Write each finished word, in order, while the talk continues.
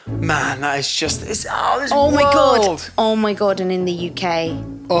Man, that is just... this Oh my God. Oh my God. And in the UK,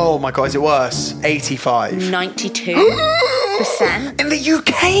 Oh my God, is it worse? 85. 92%. In the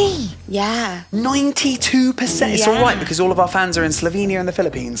UK? Yeah. 92%. It's Yeah. all right because all of our fans are in Slovenia and the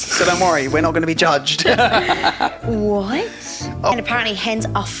Philippines. So don't worry, we're not going to be judged. What? Oh. And apparently hens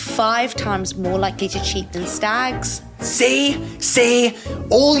are 5 times more likely to cheat than stags. See,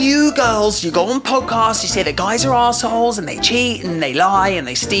 all you girls, you go on podcasts, you say that guys are assholes and they cheat and they lie and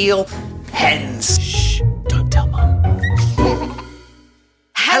they steal. Hens. Shh, don't tell mum.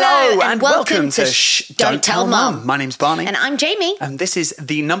 Hello and welcome to Shh, Don't Tell Mum. My name's Barney. And I'm Jamie. And this is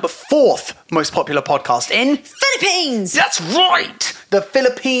the number 4th most popular podcast in... Philippines! That's right! The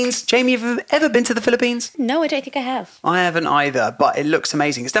Philippines. Jamie, have you ever been to the Philippines? No, I don't think I have. I haven't either, but it looks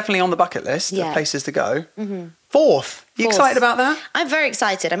amazing. It's definitely on the bucket list of places to go. Mm-hmm. 4th. You excited about that? I'm very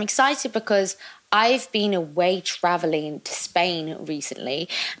excited. I'm excited because I've been away travelling to Spain recently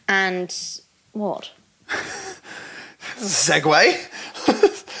and... What? Segue.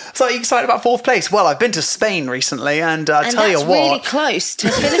 So are you excited about 4th place? Well, I've been to Spain recently and tell you what... And that's really close to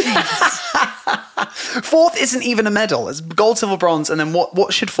Philippines. 4th isn't even a medal. It's gold, silver, bronze, and then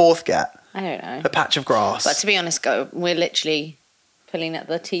what should 4th get? I don't know. A patch of grass. But to be honest, we're literally pulling at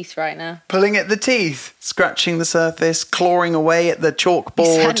the teeth right now. Pulling at the teeth, scratching the surface, clawing away at the chalkboard.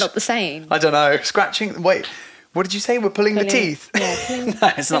 Is that not the same? I don't know. Scratching... Wait... What did you say? We're pulling the teeth? Yeah,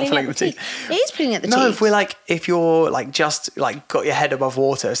 no, it's not pulling the teeth. It is pulling at the teeth. No, if you're just got your head above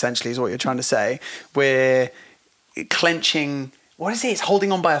water, essentially is what you're trying to say. We're clenching. What is it? It's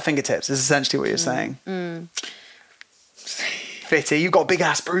holding on by our fingertips. Is essentially what you're saying. Fitty, you've got a big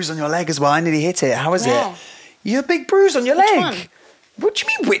ass bruise on your leg as well. I nearly hit it. How is it? You have a big bruise on your leg. One? What do you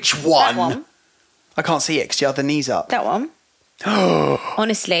mean, which one? That one. I can't see it because you have the knees up. That one.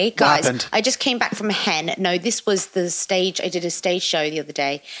 Honestly, guys, happened? I just came back from a hen. No, this was the stage. I did a stage show the other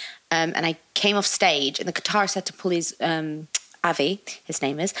day, and I came off stage, and the guitarist had to pull his Avi, his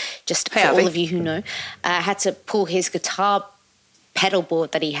name is, just for Avi. all of you who know, had to pull his guitar pedal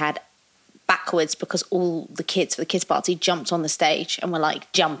board that he had backwards because all the kids for the kids party jumped on the stage and were like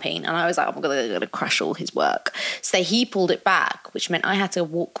jumping, and I was like, I'm gonna crash all his work. So he pulled it back, which meant I had to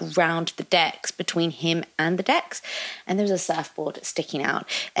walk round the decks between him and the decks, and there was a surfboard sticking out,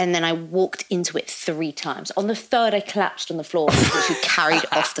 and then I walked into it 3 times. On the 3rd I collapsed on the floor and was literally carried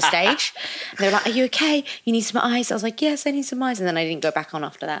off the stage, and they were like, are you okay, you need some ice? I was like, yes, I need some ice, and then I didn't go back on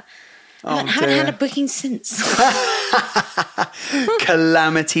after that. I haven't had a booking since.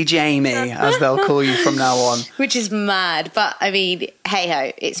 Calamity Jamie, as they'll call you from now on. Which is mad, but I mean, hey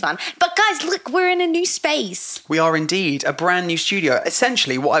ho, it's fun. But guys, look, we're in a new space. We are indeed a brand new studio.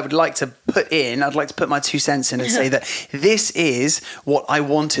 Essentially, what I would like to I'd like to put my 2 cents in and say that this is what I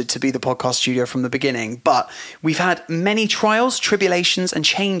wanted to be the podcast studio from the beginning. But we've had many trials, tribulations, and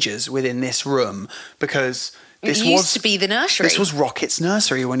changes within this room because... It used to be the nursery. This was Rocket's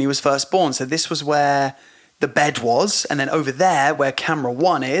nursery when he was first born. So this was where the bed was. And then over there, where camera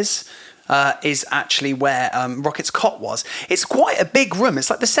 1 is actually where Rocket's cot was. It's quite a big room.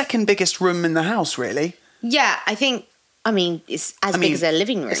 It's like the 2nd biggest room in the house, really. Yeah, it's as big as a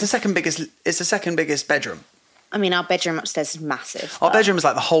living room. It's the second biggest bedroom. I mean, our bedroom upstairs is massive. Our bedroom is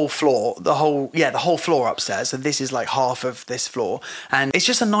like the whole floor, the whole floor upstairs. So this is like half of this floor. And it's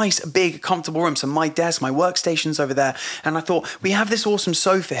just a nice, big, comfortable room. So my desk, my workstation's over there. And I thought, we have this awesome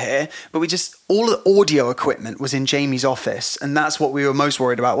sofa here, but all the audio equipment was in Jamie's office. And that's what we were most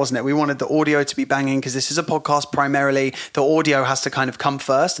worried about, wasn't it? We wanted the audio to be banging because this is a podcast primarily. The audio has to kind of come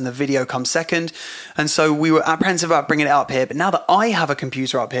first and the video comes second. And so we were apprehensive about bringing it up here. But now that I have a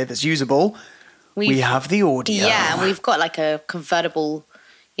computer up here that's usable... We have the audio. Yeah, and we've got like a convertible,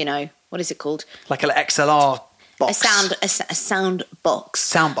 what is it called? Like an XLR box. A sound box.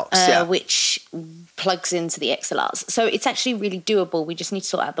 Sound box, yeah. Which plugs into the XLRs. So it's actually really doable. We just need to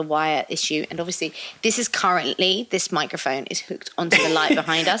sort out the wire issue. And obviously, this microphone is hooked onto the light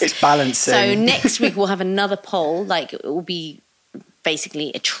behind us. It's balancing. So next week we'll have another pole. Like it will be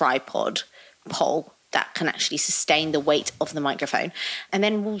basically a tripod pole that can actually sustain the weight of the microphone. And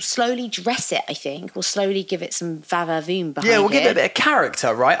then we'll slowly dress it, I think. We'll slowly give it some va-va-voom behind it. Yeah, we'll give it a bit of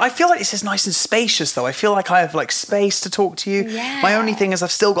character, right? I feel like this is nice and spacious, though. I feel like I have, space to talk to you. Yeah. My only thing is I've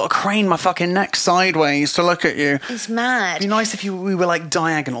still got to crane my fucking neck sideways to look at you. It's mad. It'd be nice if we were,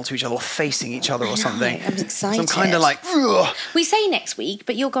 diagonal to each other or facing each other or something. I'm excited. So I'm kind of ugh. We say next week,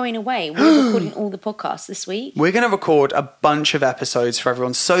 but you're going away. We're recording all the podcasts this week. We're going to record a bunch of episodes for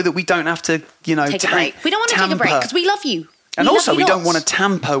everyone so that we don't have to, take a break. We don't want to take a break because we love you. And also, we don't want to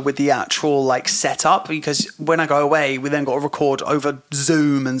tamper with the actual setup because when I go away, we then got to record over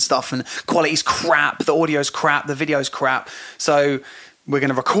Zoom and stuff, and quality's crap, the audio's crap, the video's crap. So We're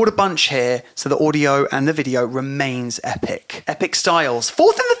going to record a bunch here so the audio and the video remains epic. Epic styles.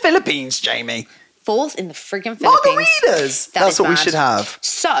 4th in the Philippines, Jamie. 4th in the friggin' Philippines. Margaritas! That's what we should have.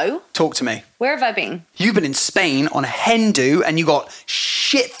 So, talk to me. Where have I been? You've been in Spain on a hen do and you got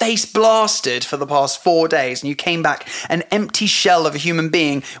shit-face blasted for the past 4 days and you came back an empty shell of a human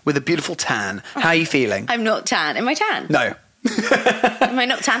being with a beautiful tan. How are you feeling? I'm not tan. Am I tan? No. Am I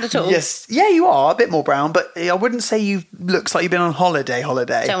not tanned at all? Yes. Yeah, you are. A bit more brown, but I wouldn't say you looks like you've been on holiday.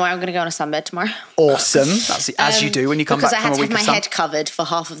 Don't worry, I'm going to go on a sunbed tomorrow. Awesome. That's as you do when you come back from a week of sun. Because I had to have my head covered for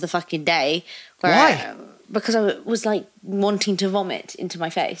half of the fucking day. Why? Because I was like wanting to vomit into my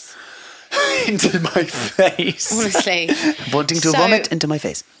face. Into my face. Honestly. Wanting to vomit into my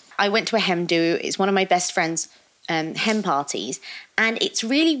face. I went to a hem do. It's one of my best friend's hem parties. And it's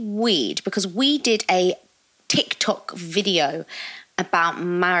really weird because we did a TikTok video about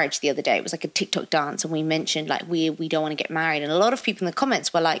marriage the other day. It was like a TikTok dance and we mentioned like we don't want to get married. And a lot of people in the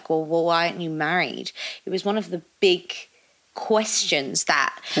comments were like, well, why aren't you married? It was one of the big questions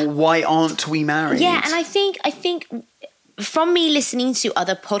that... Well, why aren't we married? Yeah, and I think from me listening to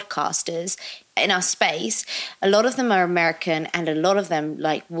other podcasters in our space, a lot of them are American and a lot of them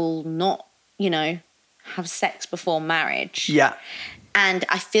like will not, have sex before marriage. Yeah. And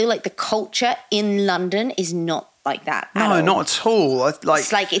I feel like the culture in London is not like that. No, not at all.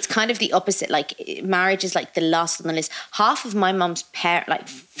 It's kind of the opposite. Like marriage is like the last on the list. Half of my mum's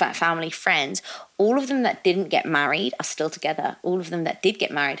family friends, all of them that didn't get married are still together. All of them that did get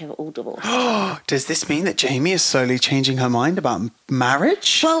married have all divorced. Does this mean that Jamie is slowly changing her mind about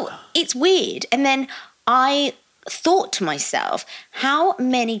marriage? Well, it's weird. And then I thought to myself, how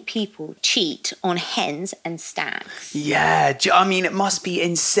many people cheat on hens and stags? Yeah, I mean, it must be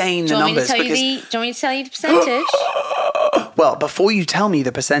insane, the numbers. Do you want me to tell you the percentage? Well, before you tell me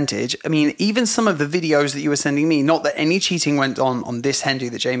the percentage, I mean, even some of the videos that you were sending me, not that any cheating went on this hen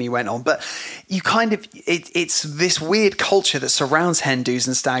do that Jamie went on, but you kind of, it's this weird culture that surrounds hen do's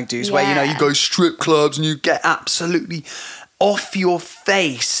and stag do's where, you go strip clubs and you get absolutely off your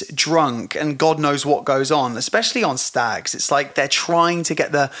face drunk and God knows what goes on, especially on stags. It's like they're trying to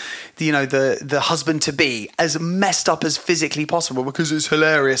get the husband to be as messed up as physically possible because it's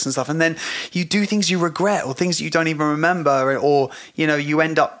hilarious and stuff. And then you do things you regret or things that you don't even remember, or, you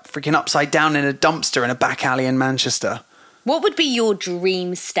end up freaking upside down in a dumpster in a back alley in Manchester. What would be your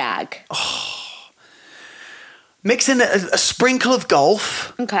dream stag? Mix in a sprinkle of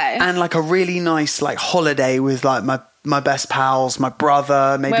golf. Okay. And like a really nice like holiday with like my best pals, my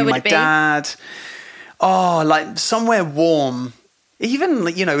brother, maybe my dad. Oh, like somewhere warm. Even,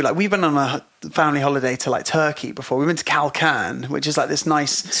 like we've been on a family holiday to like Turkey before. We went to Kalkan, which is like this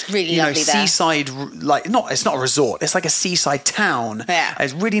nice, it's really lovely seaside, it's not a resort. It's like a seaside town. Yeah.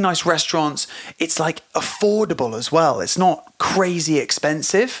 It's really nice restaurants. It's like affordable as well. It's not crazy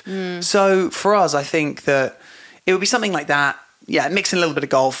expensive. So for us, I think that it would be something like that. Yeah, mix in a little bit of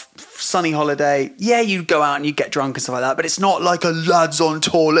golf, sunny holiday. Yeah, you go out and you get drunk and stuff like that, but it's not like a lads on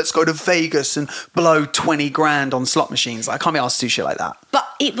tour, let's go to Vegas and blow 20 grand on slot machines. I can't be asked to do shit like that. But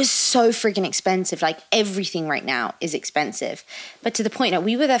it was so friggin' expensive. Like everything right now is expensive. But to the point that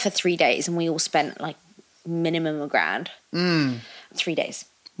we were there for 3 days and we all spent like minimum $1,000. 3 days.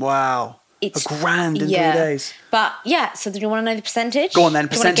 Wow. It's $1,000 in 3 days. But yeah, so do you want to know the percentage? Go on then,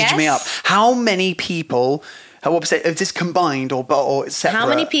 percentage me up. How many people... What percent is this combined or separate? How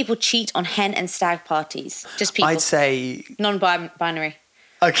many people cheat on hen and stag parties? Just people. I'd say non-binary.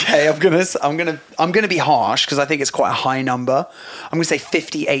 Okay, I'm gonna be harsh because I think it's quite a high number. I'm gonna say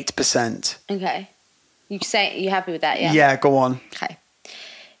 58%. Okay, you happy with that? Yeah. Yeah, go on. Okay.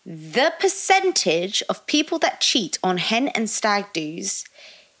 The percentage of people that cheat on hen and stag do's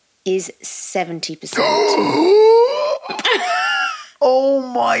is 70%. Oh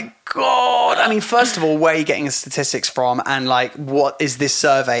my God. I mean, first of all, where are you getting the statistics from? And like, what is this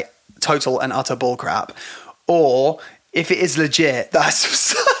survey? Total and utter bullcrap. Or if it is legit, that's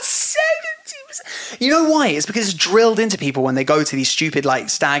 70%. You know why? It's because it's drilled into people when they go to these stupid like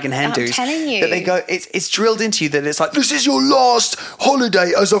stag and hen do's. I'm telling you. That they go, it's drilled into you that it's like, this is your last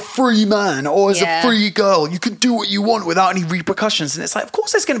holiday as a free man or as a free girl. You can do what you want without any repercussions. And it's like, of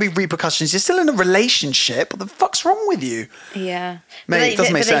course there's going to be repercussions. You're still in a relationship. What the fuck's wrong with you? Yeah. Mate, it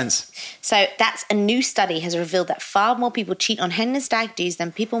doesn't make sense. So that's a new study has revealed that far more people cheat on hen and stag do's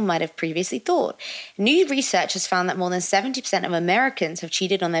than people might have previously thought. New research has found that more than 70% of Americans have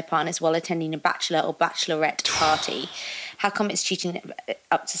cheated on their partners while attending a bachelor or bachelorette party. How come it's cheating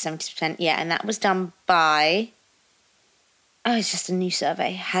up to 70%? Yeah, and that was done by... it's just a new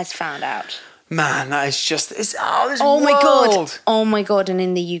survey has found out. Man, that is just... this my God. Oh my God, and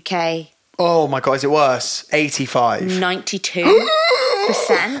in the UK... Oh my God, is it worse? 85. 92.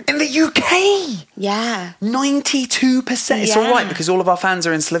 92%. In the UK. Yeah. 92%. It's all right because all of our fans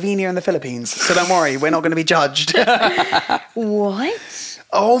are in Slovenia and the Philippines. So don't worry, we're not going to be judged. What?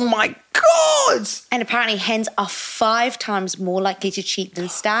 Oh my God. And apparently hens are 5 times more likely to cheat than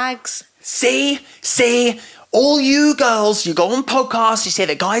stags. See, all you girls, you go on podcasts, you say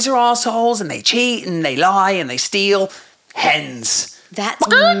that guys are assholes and they cheat and they lie and they steal. Hens. That's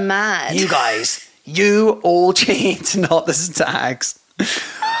mad. You guys, you all cheat, not the stags.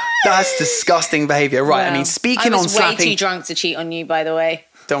 That's disgusting behaviour. Right, Wow. I mean, speaking on slapping... I was way too drunk to cheat on you, by the way.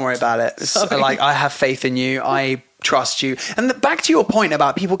 Don't worry about it. It's Sorry. like, I have faith in you. I trust you. And back to your point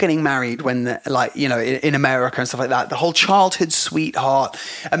about people getting married when, like, you know, in America and stuff like that, the whole childhood sweetheart,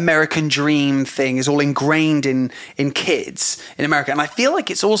 American dream thing is all ingrained in kids in America. And I feel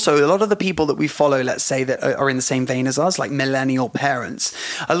like it's also a lot of the people that we follow, let's say, that are in the same vein as us, like millennial parents.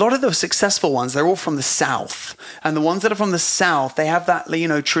 A lot of the successful ones, they're all from the South. And the ones that are from the South, they have that, you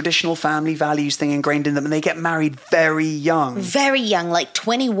know, traditional family values thing ingrained in them, and they get married very young. Very young, like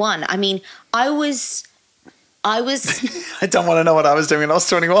 21. I mean, I was I don't want to know what I was doing when I was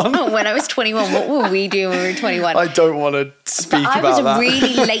 21. Oh, when I was 21, what were we doing when we were 21? I don't want to speak about that. I was a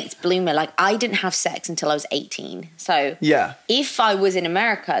really late bloomer. Like, I didn't have sex until I was 18. So yeah, if I was in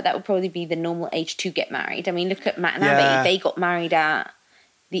America, that would probably be the normal age to get married. I mean, look at Matt and Abby. They got married at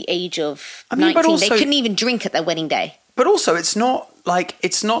the age of 19. But also, they couldn't even drink at their wedding day. But also, it's not like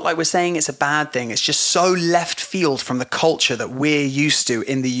we're saying it's a bad thing. It's just so left field from the culture that we're used to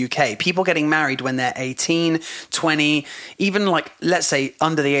in the UK. People getting married when they're 18, 20, even like, let's say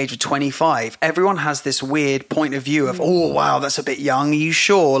under the age of 25. Everyone has this weird point of view of, oh, wow, that's a bit young. Are you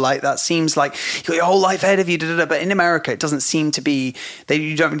sure? Like, that seems like you got your whole life ahead of you. But in America, it doesn't seem to be,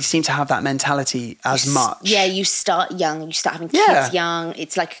 you don't really seem to have that mentality as much. Yeah, you start young. You start having kids young.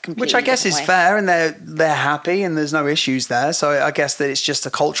 It's like a completely Which I guess is fair, and they're happy and there's no issues there. So I guess that it's just a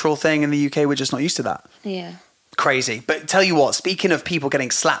cultural thing in the UK. We're just not used to that. Yeah. Crazy. But tell you what, speaking of people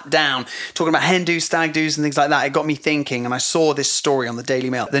getting slapped down, talking about hen do's, stag do's and things like that, it got me thinking, and I saw this story on the Daily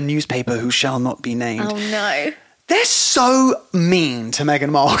Mail, the newspaper who shall not be named. Oh no. They're so mean to Meghan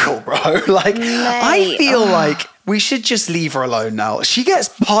Markle, bro. Like, I feel like we should just leave her alone now. She gets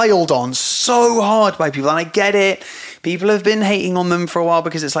piled on so hard by people, and I get it. People have been hating on them for a while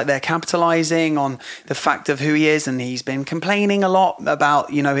because it's like they're capitalizing on the fact of who he is, and he's been complaining a lot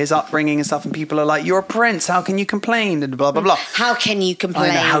about, you know, his upbringing and stuff, and people are like, you're a prince, how can you complain, and blah, blah, blah. How can you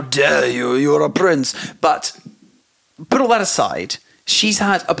complain? I know, how dare you, you're a prince. But put all that aside, she's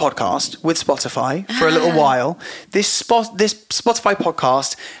had a podcast with Spotify for a little while. This Spotify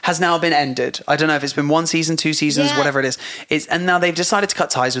podcast has now been ended. I don't know if it's been 1 season, 2 seasons, whatever it is. And now they've decided to cut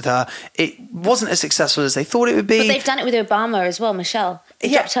ties with her. It wasn't as successful as they thought it would be. But they've done it with Obama as well, Michelle. They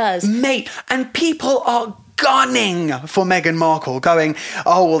dropped hers. Mate, and people are gunning for Meghan Markle, going,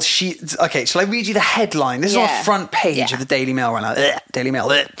 oh, well, okay, shall I read you the headline? This is on the front page of the Daily Mail right now. Daily Mail.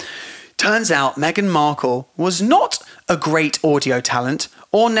 Turns out Meghan Markle was not a great audio talent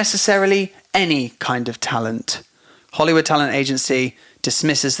or necessarily any kind of talent. Hollywood talent agency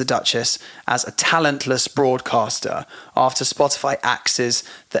dismisses the Duchess as a talentless broadcaster after Spotify axes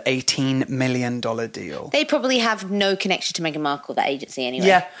the $18 million deal. They probably have no connection to Meghan Markle, that agency, anyway.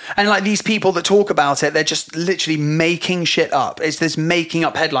 Yeah, and like these people that talk about it, they're just literally making shit up. It's this making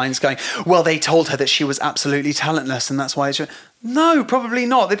up headlines going, well, they told her that she was absolutely talentless and that's why it's... No, probably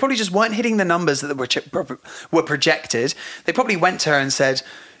not. They probably just weren't hitting the numbers that were projected. They probably went to her and said,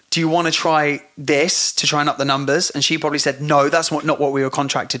 do you want to try this to try and up the numbers? And she probably said, no, that's not what we were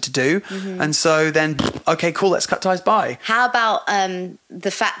contracted to do. Mm-hmm. And so then, okay, cool, let's cut ties, bye. How about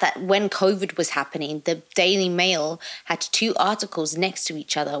the fact that when COVID was happening, the Daily Mail had 2 articles next to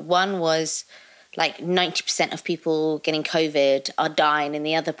each other. One was like 90% of people getting COVID are dying, and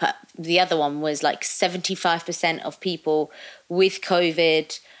the other one was like 75% of people with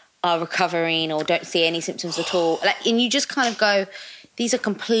COVID are recovering or don't see any symptoms at all. Like, and you just kind of go, these are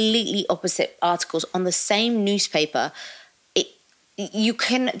completely opposite articles on the same newspaper.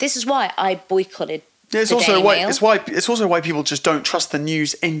 This is why I boycotted. It's also why people just don't trust the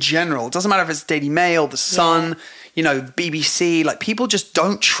news in general. It doesn't matter if it's Daily Mail, The Sun, you know, BBC. Like, people just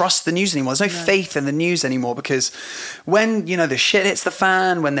don't trust the news anymore. There's no faith in the news anymore, because when, you know, the shit hits the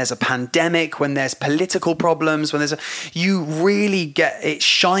fan, when there's a pandemic, when there's political problems, you really get, it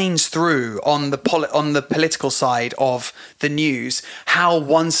shines through on the political side of the news, how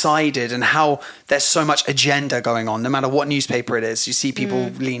one-sided and how there's so much agenda going on, no matter what newspaper it is. You see people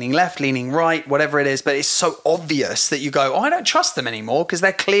leaning left, leaning right, whatever it is, but it's so obvious that you go, oh, I don't trust them anymore, because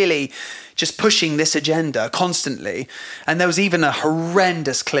they're clearly just pushing this agenda constantly. And there was even a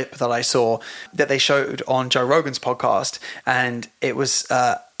horrendous clip that I saw that they showed on Joe Rogan's podcast, and it was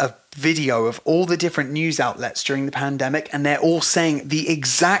a video of all the different news outlets during the pandemic, and they're all saying the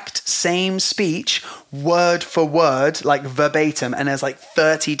exact same speech, word for word, like verbatim, and there's like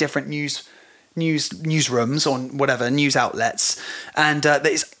 30 different newsrooms on whatever news outlets, and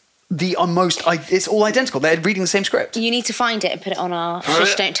it's it's all identical. They're reading the same script. You need to find it and put it on our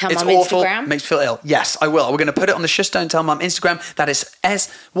Shush Don't Tell Mum awful. Instagram. Makes me feel ill. Yes, I will. We're going to put it on the Shush Don't Tell Mum Instagram. That is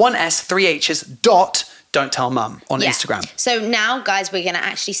S1S3Hs. Don't Tell Mum on Instagram. So now, guys, we're going to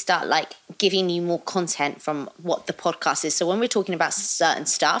actually start like giving you more content from what the podcast is. So when we're talking about certain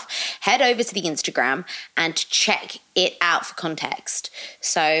stuff, head over to the Instagram and check it out for context.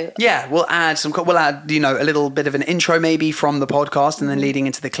 So yeah, we'll add a little bit of an intro maybe from the podcast, and then leading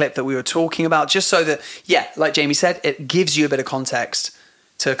into the clip that we were talking about, just so that, like Jamie said, it gives you a bit of context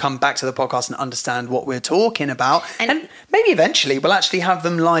to come back to the podcast and understand what we're talking about. And maybe eventually we'll actually have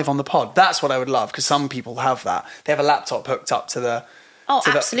them live on the pod. That's what I would love, because some people have that. They have a laptop hooked up to the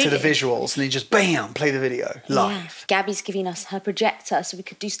visuals, and they just, bam, play the video live. Yeah. Gabby's giving us her projector, so we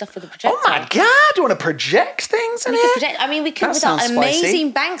could do stuff with the projector. Oh my God, do you want to project things in here? We could with our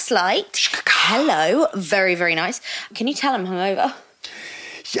amazing Banks light. Hello, very, very nice. Can you tell I'm hungover?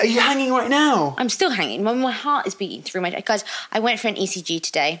 Are you hanging right now? I'm still hanging. My heart is beating through my... Guys, I went for an ECG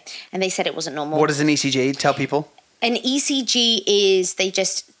today, and they said it wasn't normal. What is an ECG? Tell people. An ECG is they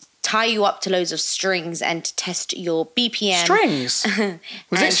just tie you up to loads of strings and test your BPM. Strings?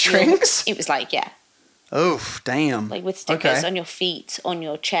 Was it strings? It was like, yeah. Oh, damn. Like with stickers on your feet, on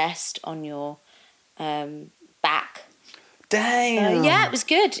your chest, on your back. Damn. Yeah, it was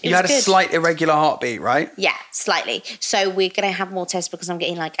good. You had a slight irregular heartbeat, right? Yeah, slightly. So we're going to have more tests because I'm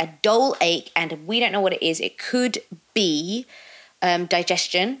getting like a dull ache, and we don't know what it is. It could be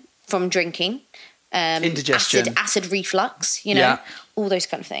digestion from drinking. Indigestion. Acid reflux, all those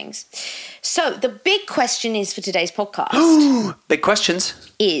kind of things. So the big question is for today's podcast. Big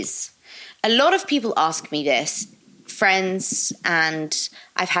questions. Is a lot of people ask me this, friends, and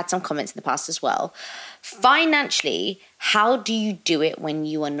I've had some comments in the past as well. Financially, how do you do it when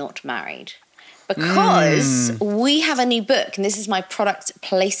you are not married? Because we have a new book, and this is my product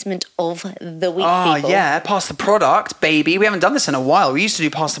placement of the week. Oh, yeah, Pass the Product, baby. We haven't done this in a while. We used to do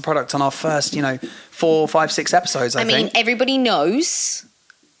Pass the Product on our first, 4, 5, 6 episodes, I think. Everybody knows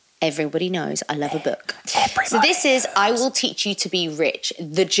I love a book. So this is I Will Teach You to Be Rich,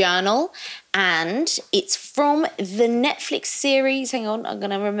 the journal, and it's from the Netflix series. Hang on, I'm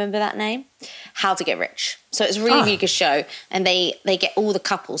going to remember that name. How to Get Rich. So it's a really, really good show, and they get all the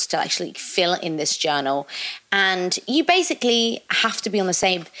couples to actually fill in this journal, and you basically have to be on the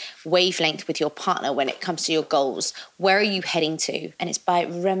same wavelength with your partner when it comes to your goals. Where are you heading to? And it's by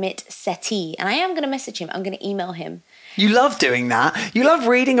Ramit Sethi, and I am going to message him. I'm going to email him. You love doing that. You love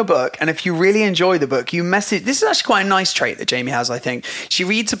reading a book, and if you really enjoy the book, you message. This is actually quite a nice trait that Jamie has, I think. She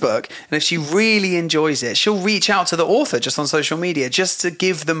reads a book, and if she really enjoys it, she'll reach out to the author just on social media just to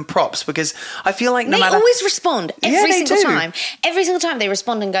give them props, because I feel like they always respond every single time. Every single time they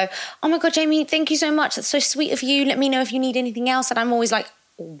respond and go, "Oh my God, Jamie, thank you so much. That's so sweet of you. Let me know if you need anything else." And I'm always like,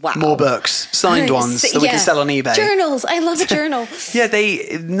 wow. More books, signed ones that we can sell on eBay. Journals. I love a journal.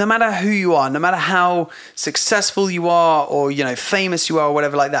 No matter who you are, no matter how successful you are or, famous you are or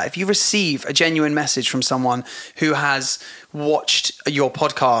whatever like that, if you receive a genuine message from someone who has watched your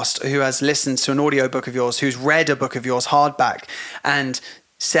podcast, who has listened to an audiobook of yours, who's read a book of yours hardback, and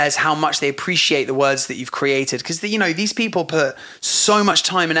says how much they appreciate the words that you've created, because these people put so much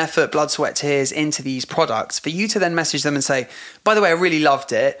time and effort, blood, sweat, tears into these products. For you to then message them and say, by the way, I really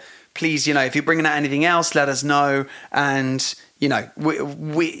loved it, please, if you're bringing out anything else, let us know. And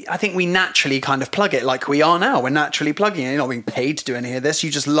I think we naturally kind of plug it like we are now. We're naturally plugging it. You're not being paid to do any of this.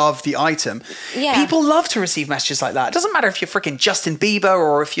 You just love the item. Yeah. People love to receive messages like that. It doesn't matter if you're freaking Justin Bieber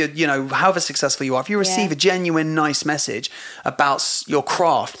or if you're, however successful you are. If you receive a genuine, nice message about your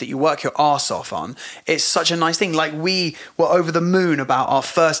craft that you work your arse off on, it's such a nice thing. Like, we were over the moon about our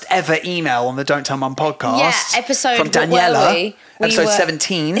first ever email on the Don't Tell Mum podcast. Yeah, episode from Daniela. Episode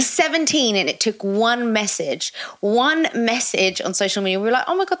 17. 17, and it took one message on social media. We were like,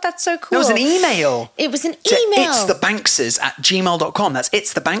 oh my God, that's so cool. It was an email. It was an email. It's the Bankses at gmail.com. That's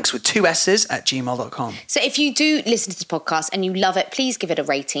It's the Banks with 2 S's at gmail.com. So if you do listen to this podcast and you love it, please give it a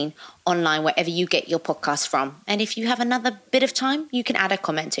rating online, wherever you get your podcast from. And if you have another bit of time, you can add a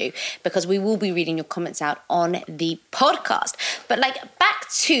comment too, because we will be reading your comments out on the podcast. But back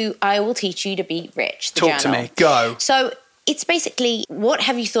to I Will Teach You to Be Rich. Talk to me. Go. So it's basically, what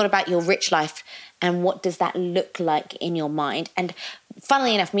have you thought about your rich life and what does that look like in your mind? And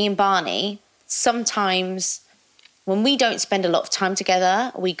funnily enough, me and Barney, sometimes when we don't spend a lot of time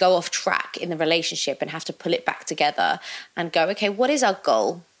together, we go off track in the relationship and have to pull it back together and go, okay, what is our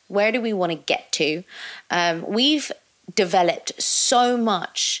goal? Where do we want to get to? We've developed so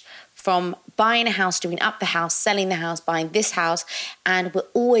much from buying a house, doing up the house, selling the house, buying this house, and we're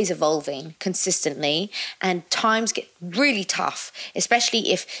always evolving consistently, and times get really tough,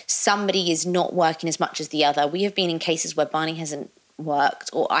 especially if somebody is not working as much as the other. We have been in cases where Barney hasn't worked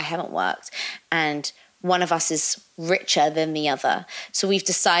or I haven't worked, and one of us is richer than the other. So we've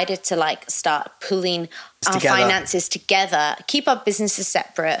decided to like start pulling our finances together, keep our businesses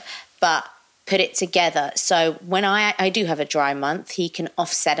separate, but put it together. So when I do have a dry month, he can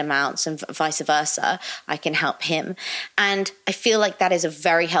offset amounts and vice versa. I can help him. And I feel like that is a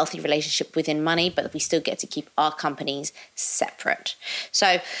very healthy relationship within money, but we still get to keep our companies separate.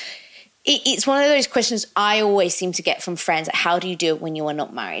 So it's one of those questions I always seem to get from friends. How do you do it when you are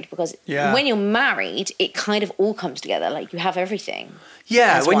not married? Because when you're married, it kind of all comes together. Like you have everything.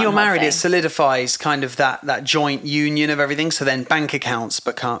 Yeah, when you're married, it solidifies kind of that joint union of everything. So then bank accounts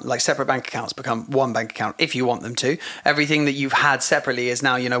become, like separate bank accounts become one bank account if you want them to. Everything that you've had separately is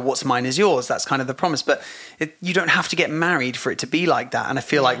now, what's mine is yours. That's kind of the promise. But you don't have to get married for it to be like that. And I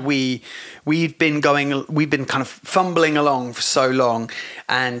feel like we've been kind of fumbling along for so long,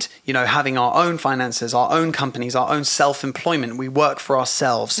 and having our own finances, our own companies, our own self-employment. We work for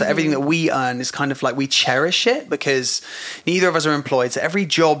ourselves. So everything that we earn is kind of like we cherish it because neither of us are employed. So every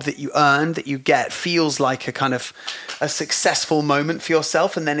job that you earn, that you get, feels like a kind of a successful moment for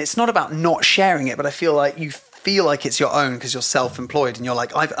yourself. And then it's not about not sharing it, but I feel like you feel like it's your own because you're self-employed and you're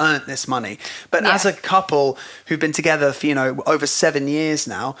like, I've earned this money. But as a couple who've been together for, over 7 years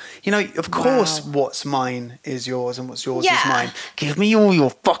now, of course, what's mine is yours and what's yours is mine. Give me all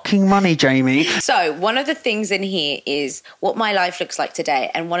your fucking money, Jamie. So one of the things in here is what my life looks like today.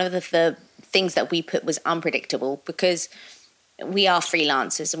 And one of the things that we put was unpredictable because we are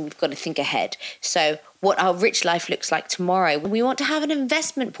freelancers and we've got to think ahead. So what our rich life looks like tomorrow, we want to have an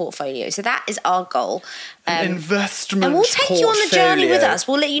investment portfolio. So that is our goal. Investment And we'll take you on the journey with us.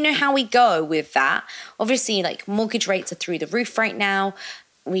 We'll let you know how we go with that. Obviously, like mortgage rates are through the roof right now.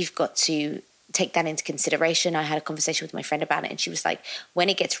 We've got to take that into consideration. I had a conversation with my friend about it and she was like, when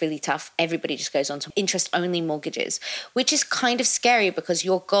it gets really tough, everybody just goes on to interest-only mortgages, which is kind of scary because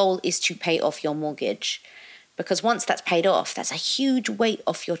your goal is to pay off your mortgage. Because once that's paid off, that's a huge weight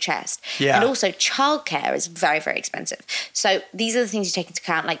off your chest. Yeah. And also childcare is very, very expensive. So these are the things you take into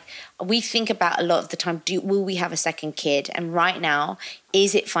account. Like we think about a lot of the time, will we have a second kid? And right now,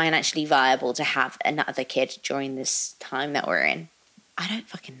 is it financially viable to have another kid during this time that we're in? I don't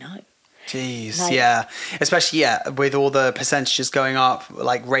fucking know. Jeez, especially with all the percentages going up,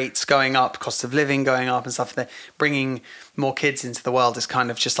 like rates going up, cost of living going up and stuff. Bringing more kids into the world is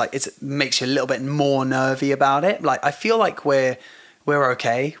kind of just like it makes you a little bit more nervy about it. Like I feel like we're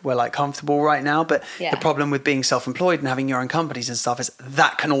okay, we're like comfortable right now, but the problem with being self-employed and having your own companies and stuff is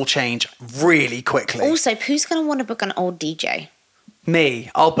that can all change really quickly. Also, who's going to want to book an old DJ? Me,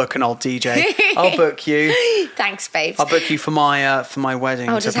 I'll book an old DJ. I'll book you. Thanks, babes. I'll book you for my wedding.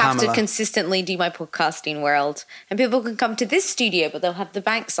 I'll just Pamela. have to consistently do my podcasting world, and people can come to this studio, but they'll have the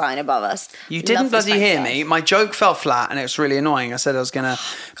bank sign above us. You didn't bloody hear me. My joke fell flat, and it was really annoying. I said I was going to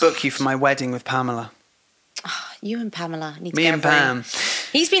book you for my wedding with Pamela. Oh, you and Pamela need to Me get and Pam.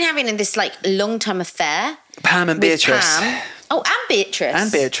 He's been having this like long-term affair. Pam and Beatrice. Pam. Oh, and Beatrice.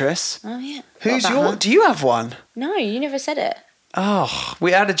 And Beatrice. Oh yeah. Who's your? Do you have one? No, you never said it. Oh,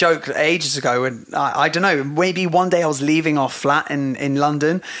 we had a joke ages ago, and I don't know, maybe one day I was leaving our flat in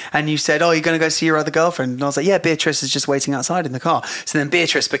London, and you said, oh, you're going to go see your other girlfriend? And I was like, yeah, Beatrice is just waiting outside in the car. So then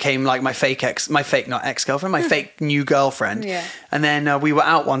Beatrice became like my fake new girlfriend. Yeah. And then we were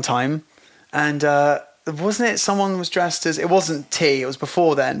out one time, and wasn't it someone was dressed as, it wasn't T, it was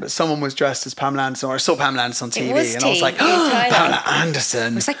before then, but someone was dressed as Pamela Anderson, or I saw Pamela Anderson on TV, and I was like, oh, Pamela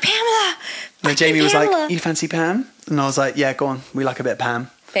Anderson. I was like, Pamela. And then Jamie was like, you fancy Pam? And I was like, yeah, go on. We like a bit of Pam.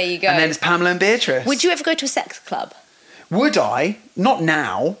 There you go. And then it's Pamela and Beatrice. Would you ever go to a sex club? Would I? Not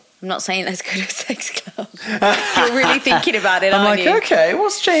now. I'm not saying let's go to a sex club. You're really thinking about it, aren't you? I'm like, okay,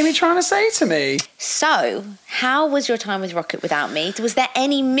 what's Jamie trying to say to me? So, how was your time with Rocket without me? Was there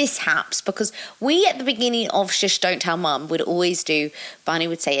any mishaps? Because we, at the beginning of Shush Don't Tell Mum, would always do, Barney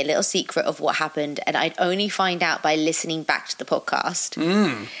would say a little secret of what happened, and I'd only find out by listening back to the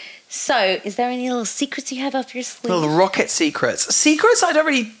podcast. So, is there any little secrets you have up your sleeve? Little Rocket secrets. Secrets, I don't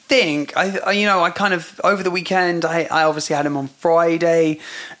really think. I kind of, over the weekend, I obviously had him on Friday.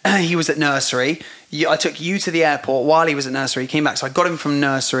 He was at nursery. I took you to the airport while he was at nursery. He came back, so I got him from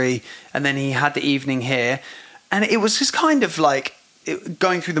nursery, and then he had the evening here. And it was just kind of like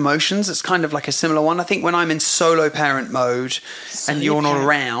going through the motions. It's kind of like a similar one. I think when I'm in solo parent mode and you're not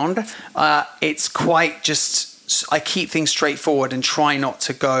around, it's quite just... I keep things straightforward and try not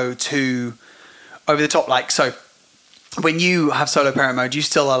to go too over the top. Like, so when you have solo parent mode, you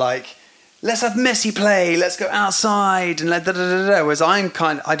still are like, let's have messy play, let's go outside, and whereas I'm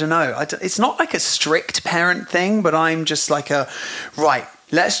kind of, I don't know, it's not like a strict parent thing, but I'm just like right,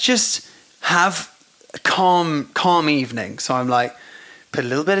 let's just have a calm evening. So I'm like, put a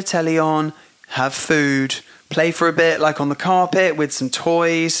little bit of telly on, have food, play for a bit, like on the carpet with some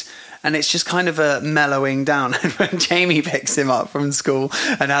toys. And it's just kind of a mellowing down. And when Jamie picks him up from school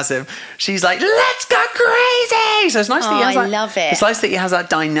and has him, she's like, let's go crazy. So it's nice that he has that. I love it. It's nice that he has that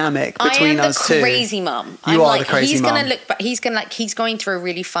dynamic between us two. I am the crazy mum. You are the crazy mum. He's going through a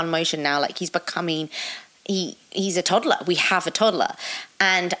really fun motion now. Like he's becoming... He's a toddler. We have a toddler.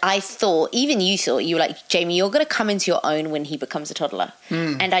 And I thought, even you thought, you were like, Jamie, you're going to come into your own when he becomes a toddler.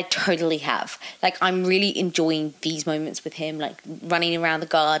 And I totally have. Like, I'm really enjoying these moments with him, like running around the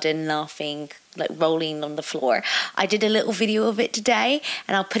garden, laughing, like rolling on the floor. I did a little video of it today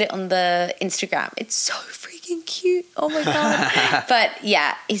and I'll put it on the Instagram. It's so freaking cute. Oh my God. But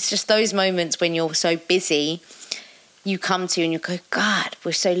yeah, it's just those moments when you're so busy, you come to and you go, God,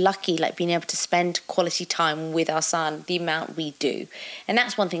 we're so lucky, like being able to spend quality time with our son, the amount we do. And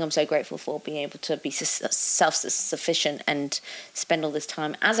that's one thing I'm so grateful for, being able to be self-sufficient and spend all this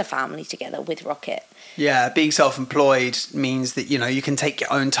time as a family together with Rocket. Yeah, being self-employed means that, you can take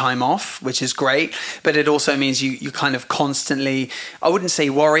your own time off, which is great. But it also means you kind of constantly, I wouldn't say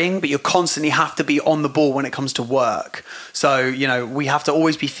worrying, but you constantly have to be on the ball when it comes to work. So, we have to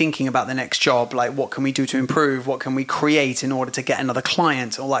always be thinking about the next job. Like, what can we do to improve? What can we create in order to get another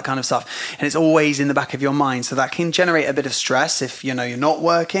client? All that kind of stuff. And it's always in the back of your mind. So that can generate a bit of stress if, you're not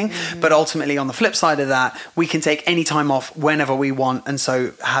working. Mm-hmm. But ultimately, on the flip side of that, we can take any time off whenever we want. And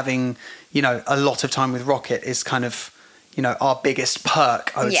so having... a lot of time with Rocket is kind of, our biggest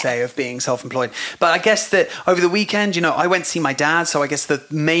perk, I would say, of being self-employed. But I guess that over the weekend, I went to see my dad. So I guess the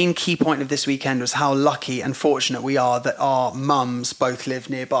main key point of this weekend was how lucky and fortunate we are that our mums both live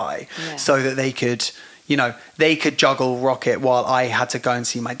nearby so that they could... they could juggle Rocket while I had to go and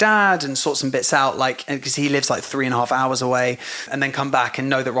see my dad and sort some bits out, like, because he lives like 3.5 hours away, and then come back and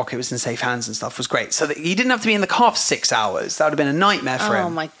know that Rocket was in safe hands and stuff was great. So that he didn't have to be in the car for 6 hours. That would have been a nightmare for him. Oh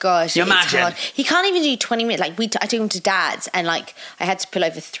my gosh. You imagine? Hard. He can't even do 20 minutes. Like I took him to dad's and like I had to pull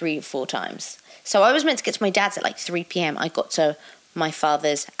over 3 or 4 times. So I was meant to get to my dad's at like 3 p.m. I got to my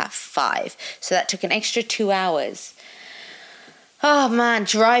father's at 5. So that took an extra 2 hours. Oh man,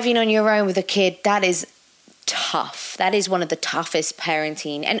 driving on your own with a kid, that is tough. That is one of the toughest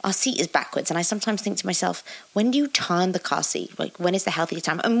parenting. And our seat is backwards. And I sometimes think to myself, when do you turn the car seat? Like, when is the healthiest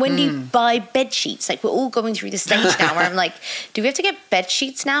time? And when do you buy bed sheets? Like, we're all going through the stage now where I'm like, do we have to get bed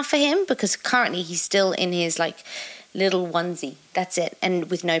sheets now for him? Because currently he's still in his like little onesie. That's it. And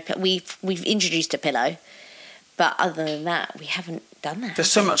with no we've introduced a pillow. But other than that, we haven't done that.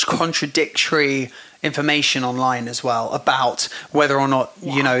 There's so much contradictory information online as well about whether or not,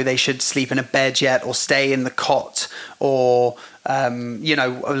 they should sleep in a bed yet or stay in the cot or,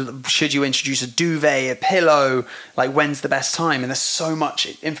 should you introduce a duvet, a pillow, like when's the best time? And there's so much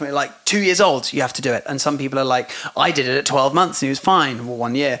information, like 2 years old, you have to do it. And some people are like, I did it at 12 months and he was fine, or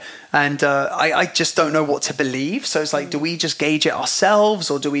 1 year. And I just don't know what to believe. So it's like, do we just gauge it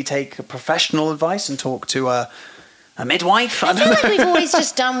ourselves or do we take professional advice and talk to a midwife? I feel like we've always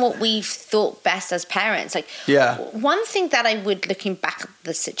just done what we've thought best as parents. Like, one thing that I would, looking back at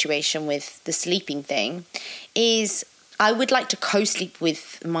the situation with the sleeping thing, is I would like to co-sleep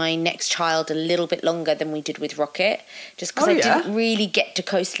with my next child a little bit longer than we did with Rocket, just because I didn't really get to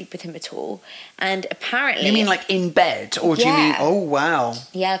co-sleep with him at all. And apparently... You mean like in bed? Or do you mean... Oh, wow.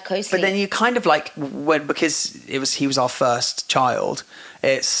 Yeah, co-sleep. But then you kind of like... because he was our first child,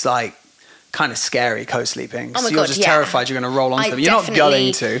 it's like... kind of scary co-sleeping. Oh my so you're God, just terrified you're going to roll onto them. You're not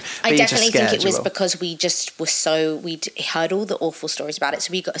going to. I definitely think it was because we just were we'd heard all the awful stories about it.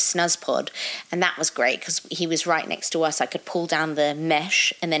 So we got a snuzz pod and that was great because he was right next to us. I could pull down the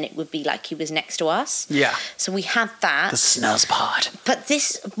mesh and then it would be like he was next to us. Yeah. So we had that. The snuzz pod. But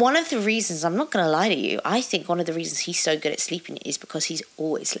one of the reasons, I'm not going to lie to you, I think one of the reasons he's so good at sleeping is because he's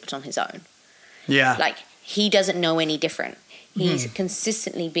always slept on his own. Yeah. Like, he doesn't know any different. He's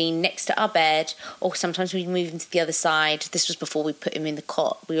consistently been next to our bed, or sometimes we move him to the other side. This was before we put him in the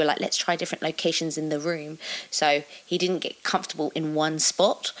cot. We were like, let's try different locations in the room. So he didn't get comfortable in one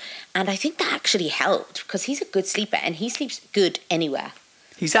spot. And I think that actually helped because he's a good sleeper and he sleeps good anywhere.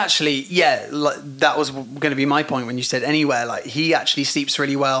 He's actually, like, that was going to be my point when you said anywhere. Like, he actually sleeps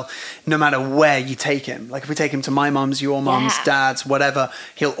really well no matter where you take him. Like, if we take him to my mum's, your mum's, dad's, whatever,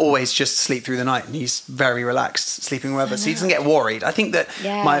 he'll always just sleep through the night and he's very relaxed sleeping wherever. So he doesn't get worried. I think that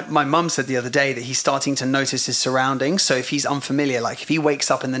my mum said the other day that he's starting to notice his surroundings. So if he's unfamiliar, like if he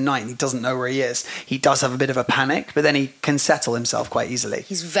wakes up in the night and he doesn't know where he is, he does have a bit of a panic, but then he can settle himself quite easily.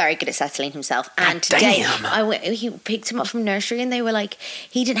 He's very good at settling himself. And today, he picked him up from nursery and they were like,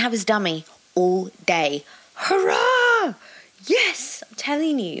 he didn't have his dummy all day. Hurrah! Yes, I'm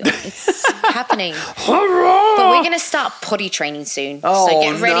telling you, it's happening. Hurrah! But we're going to start potty training soon. So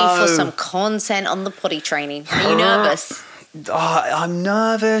get ready for some content on the potty training. Are you nervous? I'm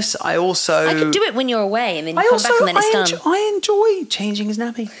nervous. I can do it when you're away and then you come back and then it's done. I enjoy changing his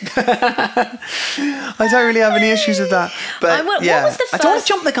nappy. I don't really have any issues with that. But what was the first... I don't want to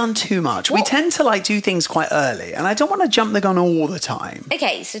jump the gun too much. We tend to like do things quite early and I don't want to jump the gun all the time.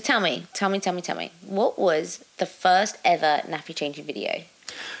 Okay, so tell me. What was the first ever nappy changing video?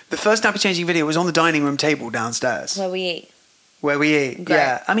 The first nappy changing video was on the dining room table downstairs. Where we eat. Where we eat, Great.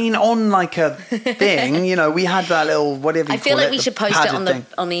 yeah. I mean, on like a thing, we had that little whatever you call it. I feel like we should post it on thing.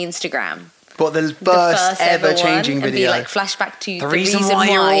 the Instagram. But the first ever changing one, video. And be like flashback to the reason why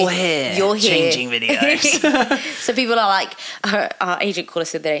you're all here. You're here. Changing videos. So people are like, our agent called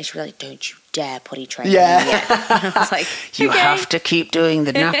us the other day and she was like, don't you dare potty train yeah. me yet. And I was like, you have to keep doing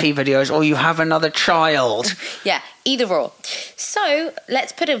the nappy videos or you have another child. Yeah, either or. So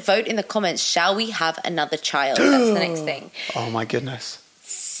let's put a vote in the comments. Shall we have another child? That's the next thing. Oh my goodness.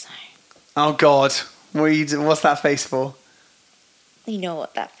 Oh God. What's that face for? You know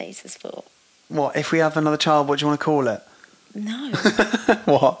what that face is for. What? If we have another child, what do you want to call it? No.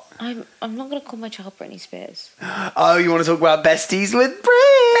 What? I'm not going to call my child Britney Spears. Oh, you want to talk about besties with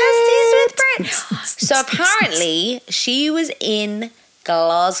Brit? Besties with Brit. So apparently she was in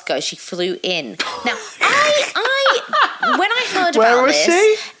Glasgow. She flew in. Now, when I heard about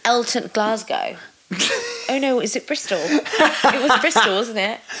this, Elton, Glasgow. Oh no, is it Bristol? It was Bristol, wasn't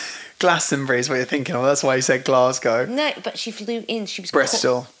it? Glastonbury is what you're thinking of. That's why you said Glasgow. No, but she flew in. She was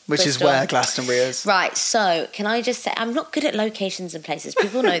Bristol, which is where Glastonbury is. Right. So, can I just say, I'm not good at locations and places.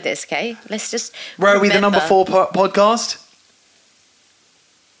 People know this, okay? Let's just. Where are we? The number 4 podcast.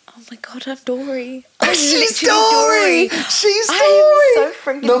 Oh my God, I'm Dory. She's Dory. She's Dory. So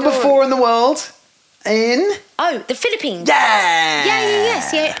freaking number Dory. 4 in the world. In the Philippines. Yeah.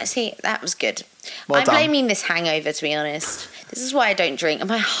 Yeah. See, that was good. I'm blaming this hangover, to be honest. This is why I don't drink, and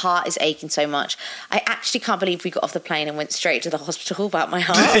my heart is aching so much. I actually can't believe we got off the plane and went straight to the hospital about my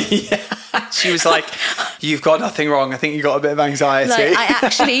heart. Yeah. She was like, "You've got nothing wrong. I think you got a bit of anxiety." Like, I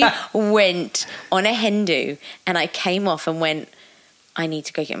actually went on a Hindu, and I came off and went, I need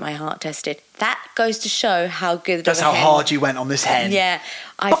to go get my heart tested. That goes to show how good. That's how hard you went on this hen. Yeah,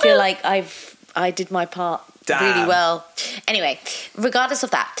 I feel like I did my part really well. Anyway, regardless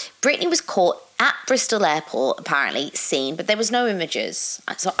of that, Britney was caught at Bristol Airport, apparently, seen, but there was no images.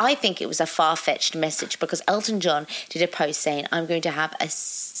 So I think it was a far-fetched message because Elton John did a post saying, I'm going to have a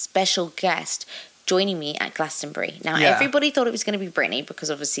special guest joining me at Glastonbury. Now, everybody thought it was going to be Britney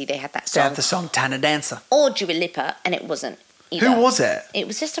because obviously they had that song. They had the song Tanner Dancer. Or Dua Lipa, and it wasn't either. Who was it? It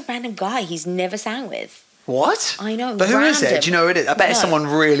was just a random guy he's never sang with. What? I know. But who is it? Do you know who it is? I bet it's someone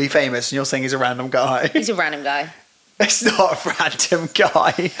really famous and you're saying he's a random guy. He's a random guy. It's not a random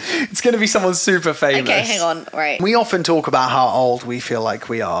guy. It's going to be someone super famous. Okay, hang on. Right. We often talk about how old we feel like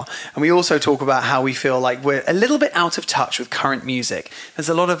we are. And we also talk about how we feel like we're a little bit out of touch with current music. There's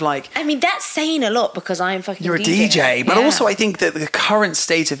a lot of like... I mean, that's saying a lot because I'm fucking You're a DJ. But also I think that the current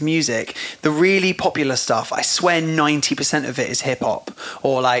state of music, the really popular stuff, I swear 90% of it is hip-hop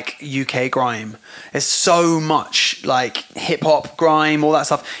or like UK grime. There's so much like hip-hop, grime, all that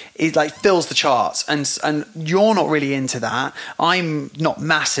stuff. It like fills the charts. And you're not really into that. I'm not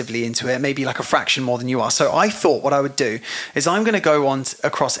massively into it, maybe like a fraction more than you are. So I thought what I would do is I'm going to go on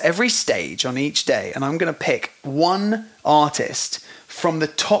across every stage on each day and I'm going to pick one artist from the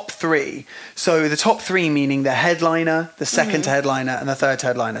top 3. So the top 3 meaning the headliner, the second headliner and the third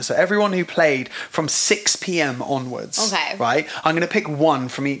headliner. So everyone who played from 6 p.m. onwards. Okay. Right? I'm going to pick one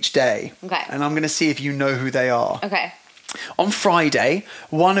from each day. Okay. And I'm going to see if you know who they are. Okay. On Friday,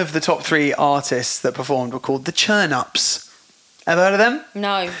 one of the top 3 artists that performed were called the Churn Ups. Ever heard of them?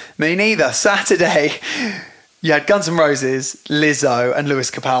 No. Me neither. Saturday, You had Guns N' Roses, Lizzo, and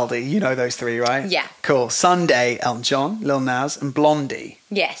Lewis Capaldi. You know those three, right? Yeah. Cool. Sunday, Elton John, Lil Nas, and Blondie.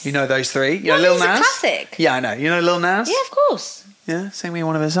 Yes. You know those three? You know Blondie's Lil Nas? a classic. Yeah, I know. You know Lil Nas? Yeah, of course. Yeah, sing me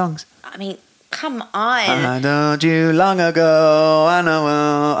one of his songs. I mean, come on. I told you long ago, I know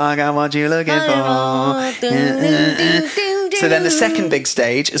I got what you're looking for. So then the second big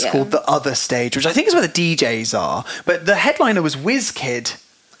stage is called the other stage, which I think is where the DJs are. But the headliner was WizKid.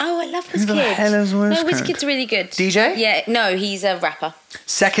 Oh, I love Who the WizKid. hell is WizKid? No, WizKid's really good. DJ? Yeah, no, he's a rapper.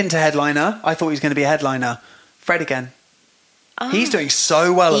 Second to headliner, I thought he was going to be a headliner. Fred again. Oh. He's doing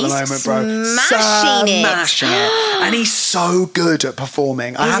so well at the He's moment, bro. smashing it. And he's so good at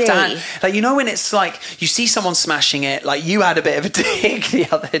performing. I Is have to he? add, like, you know, when it's like you see someone smashing it, like you had a bit of a dig the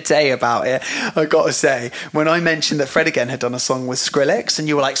other day about it. I got to say, when I mentioned that Fred again had done a song with Skrillex, and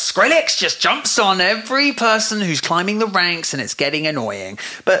you were like, Skrillex just jumps on every person who's climbing the ranks, and it's getting annoying.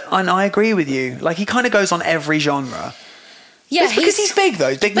 And I agree with you. Like, he kind of goes on every genre. Yeah, It's because he's big, though.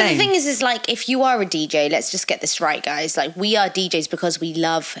 He's big But name. the thing is like, if you are a DJ, let's just get this right, guys. Like, we are DJs because we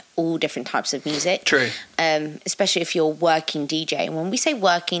love all different types of music. True. Especially if you're working DJ. And when we say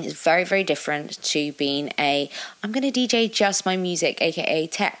working, it's very, very different to being I'm going to DJ just my music, aka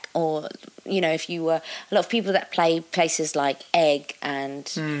tech, or, you know, if you were a lot of people that play places like Egg and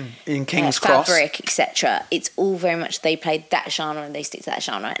in King's Cross. Fabric, etc. It's all very much they played that genre and they stick to that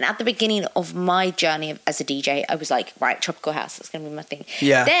genre. And at the beginning of my journey as a DJ, I was like, right, tropical house, that's going to be my thing.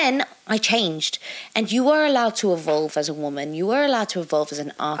 Yeah. Then I changed, and you are allowed to evolve as a woman. You are allowed to evolve as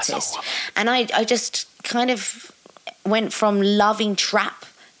an artist. And I just kind of went from loving trap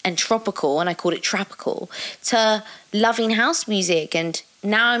and tropical, and I called it trapical, to loving house music. And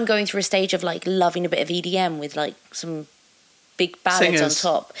now I'm going through a stage of like loving a bit of EDM with like some big ballads Singers.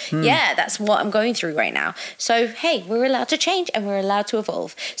 on top. Yeah, that's what I'm going through right now. So, hey, we're allowed to change and we're allowed to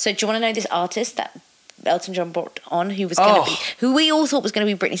evolve. So do you want to know this artist that Elton John brought on who was going to be, who we all thought was going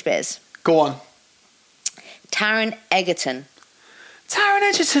to be Britney Spears? Go on. Taron Egerton. Taron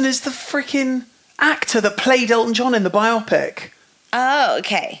Egerton is the freaking actor that played Elton John in the biopic. Oh,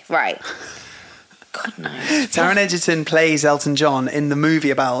 okay, right. God knows. Taron Egerton plays Elton John in the movie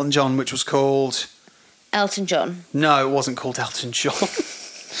about Elton John, which was called... Elton John. No, it wasn't called Elton John.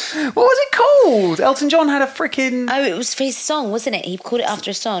 What was it called? Elton John had a freaking... Oh, it was for his song, wasn't it? He called it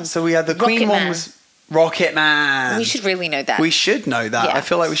after a song. So we had the Queen Rocket one Man. was Rocket Man. We should really know that. We should know that. Yeah. I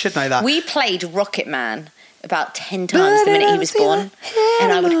feel like we should know that. We played Rocket Man about 10 times the minute he was born,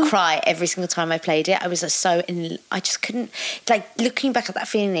 and I would cry every single time I played it. I was I just couldn't, like, looking back at that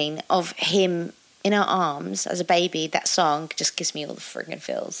feeling of him in our arms as a baby, that song just gives me all the friggin'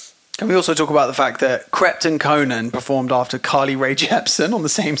 feels. Can we also talk about the fact that Krept and Conan performed after Carly Rae Jepsen on the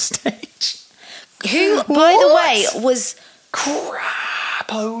same stage? Who, by the way, was...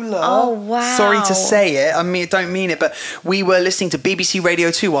 Crapola. Oh, wow. Sorry to say it. I mean, I don't mean it, but we were listening to BBC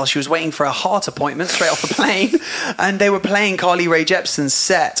Radio 2 while she was waiting for a heart appointment straight off the plane, and they were playing Carly Rae Jepsen's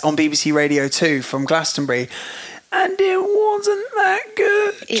set on BBC Radio 2 from Glastonbury, and it wasn't that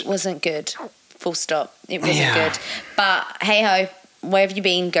good. It wasn't good. Full stop. It wasn't Yeah. good. But hey-ho, where have you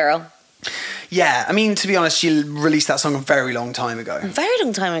been, girl? Yeah, I mean, to be honest, she released that song a very long time ago. A very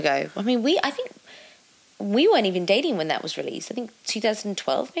long time ago. I mean, I think we weren't even dating when that was released. I think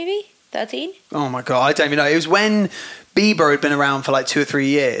 2012, maybe? 13? Oh my God, I don't even know. It was when Bieber had been around for like 2 or 3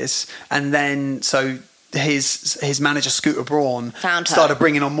 years, and then so his manager Scooter Braun Found her. started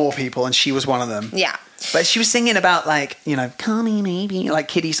bringing on more people, and she was one of them. Yeah. But she was singing about, like, you know, call me maybe, like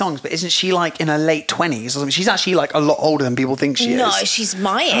kiddie songs. But isn't she like in her late 20s or something? She's actually like a lot older than people think she No, is. she's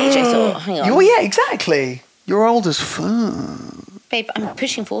my age, I thought. Hang on. Oh yeah, exactly. You're old as fuck. Babe, I'm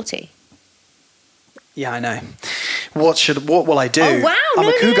pushing 40. Yeah, I know. What will I do? Oh, wow. I'm no,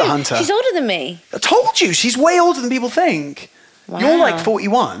 a cougar no. hunter. She's older than me. I told you, she's way older than people think. Wow. You're like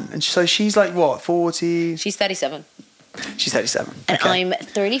 41, and so she's like what, 40? She's 37. She's 37. And Okay. I'm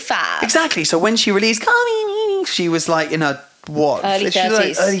 35. Exactly. So when she released Call Me, she was like in her what? Early She was,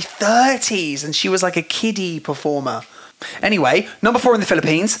 like, 30s. early 30s, and she was like a kiddie performer. Anyway, number 4 in the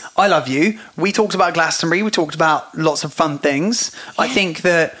Philippines. I Love You. We talked about Glastonbury. We talked about lots of fun things. I think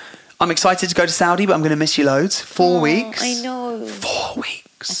that I'm excited to go to Saudi, but I'm going to miss you loads. 4 weeks. I know. 4 I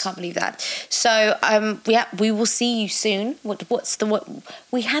weeks. can't believe that. So, we will see you soon. What?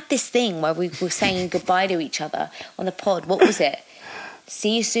 We had this thing where we were saying goodbye to each other on the pod. What was it?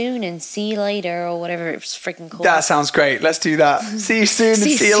 See you soon and see you later, or whatever it was freaking called. That sounds great. Let's do that. See you soon and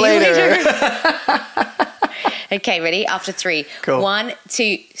see you later. Okay, ready? After 3. Cool. 1,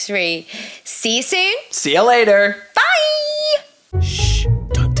 2, 3. See you soon. See you later.